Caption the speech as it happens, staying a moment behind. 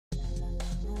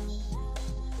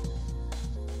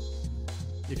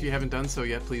If you haven't done so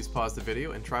yet, please pause the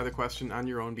video and try the question on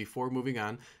your own before moving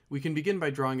on. We can begin by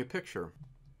drawing a picture.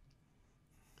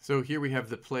 So here we have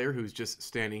the player who's just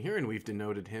standing here, and we've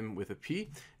denoted him with a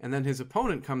P. And then his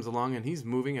opponent comes along, and he's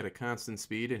moving at a constant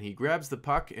speed, and he grabs the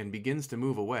puck and begins to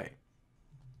move away.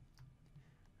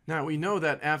 Now we know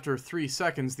that after 3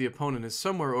 seconds the opponent is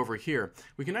somewhere over here.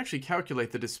 We can actually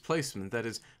calculate the displacement, that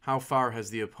is, how far has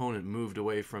the opponent moved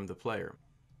away from the player.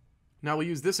 Now we'll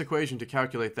use this equation to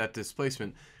calculate that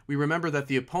displacement. We remember that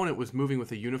the opponent was moving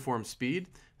with a uniform speed.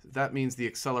 That means the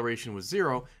acceleration was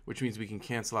 0, which means we can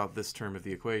cancel out this term of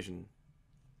the equation.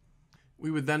 We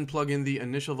would then plug in the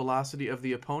initial velocity of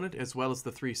the opponent as well as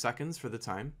the 3 seconds for the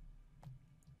time.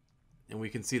 And we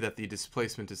can see that the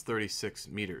displacement is 36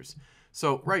 meters.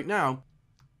 So right now,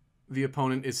 the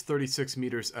opponent is 36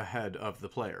 meters ahead of the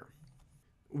player.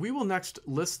 We will next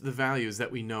list the values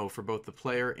that we know for both the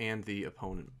player and the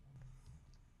opponent.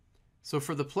 So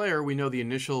for the player, we know the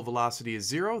initial velocity is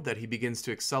 0, that he begins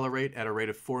to accelerate at a rate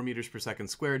of 4 meters per second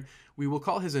squared. We will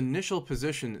call his initial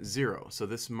position 0. So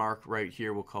this mark right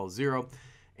here we'll call 0.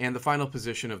 And the final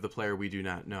position of the player we do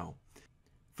not know.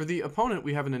 For the opponent,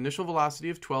 we have an initial velocity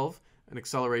of 12, an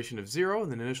acceleration of 0,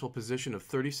 and an initial position of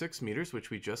 36 meters, which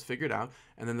we just figured out,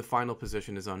 and then the final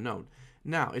position is unknown.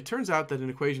 Now, it turns out that an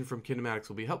equation from kinematics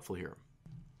will be helpful here.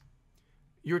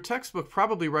 Your textbook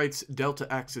probably writes delta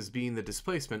x as being the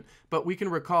displacement, but we can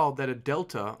recall that a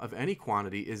delta of any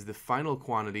quantity is the final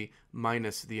quantity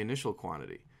minus the initial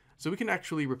quantity. So we can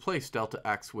actually replace delta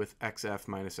x with xf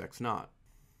minus x naught.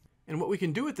 And what we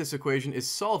can do with this equation is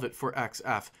solve it for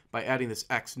xf by adding this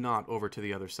x naught over to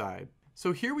the other side.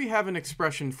 So here we have an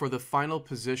expression for the final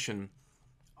position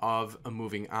of a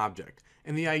moving object.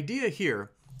 And the idea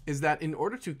here is that in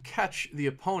order to catch the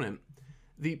opponent,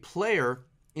 the player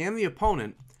and the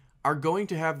opponent are going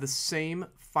to have the same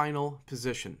final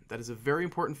position. That is a very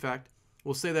important fact.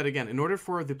 We'll say that again. In order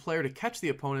for the player to catch the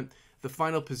opponent, the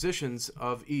final positions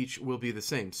of each will be the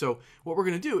same. So what we're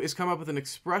going to do is come up with an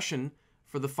expression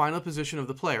for the final position of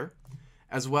the player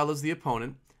as well as the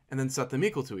opponent, and then set them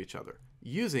equal to each other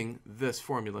using this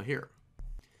formula here.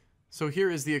 So here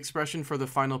is the expression for the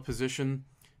final position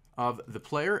of the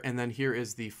player, and then here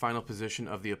is the final position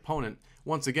of the opponent.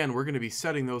 Once again, we're going to be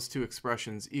setting those two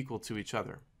expressions equal to each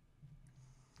other.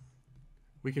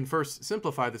 We can first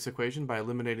simplify this equation by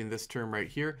eliminating this term right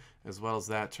here, as well as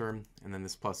that term, and then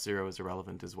this plus 0 is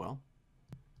irrelevant as well.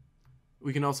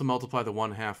 We can also multiply the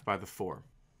 1/2 by the 4.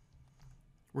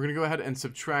 We're going to go ahead and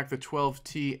subtract the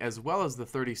 12t as well as the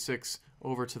 36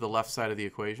 over to the left side of the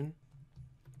equation.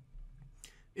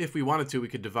 If we wanted to, we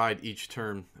could divide each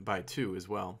term by 2 as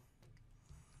well.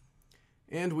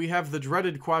 And we have the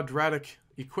dreaded quadratic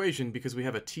equation because we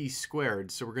have a t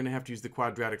squared, so we're going to have to use the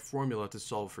quadratic formula to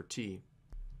solve for t.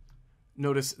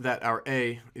 Notice that our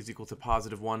a is equal to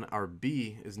 +1, our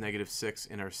b is -6,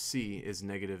 and our c is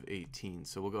 -18.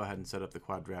 So we'll go ahead and set up the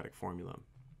quadratic formula.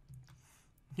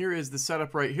 Here is the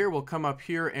setup right here. We'll come up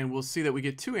here and we'll see that we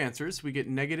get two answers. We get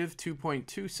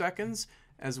 -2.2 seconds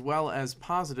as well as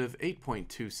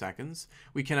 +8.2 seconds.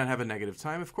 We cannot have a negative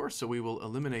time, of course, so we will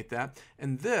eliminate that.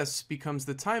 And this becomes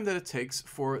the time that it takes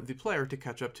for the player to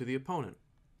catch up to the opponent.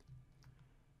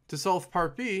 To solve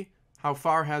part B, how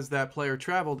far has that player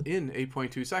traveled in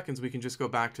 8.2 seconds, we can just go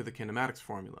back to the kinematics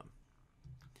formula.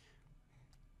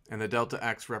 And the delta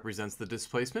x represents the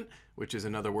displacement, which is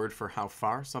another word for how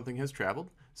far something has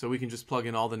traveled. So we can just plug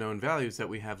in all the known values that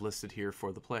we have listed here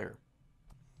for the player.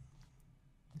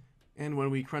 And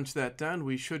when we crunch that down,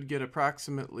 we should get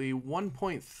approximately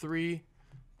 1.3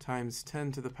 times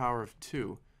 10 to the power of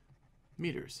 2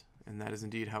 meters. And that is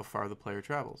indeed how far the player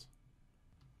travels.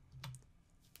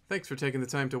 Thanks for taking the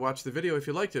time to watch the video. If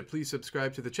you liked it, please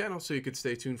subscribe to the channel so you could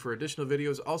stay tuned for additional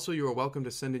videos. Also, you are welcome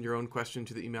to send in your own question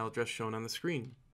to the email address shown on the screen.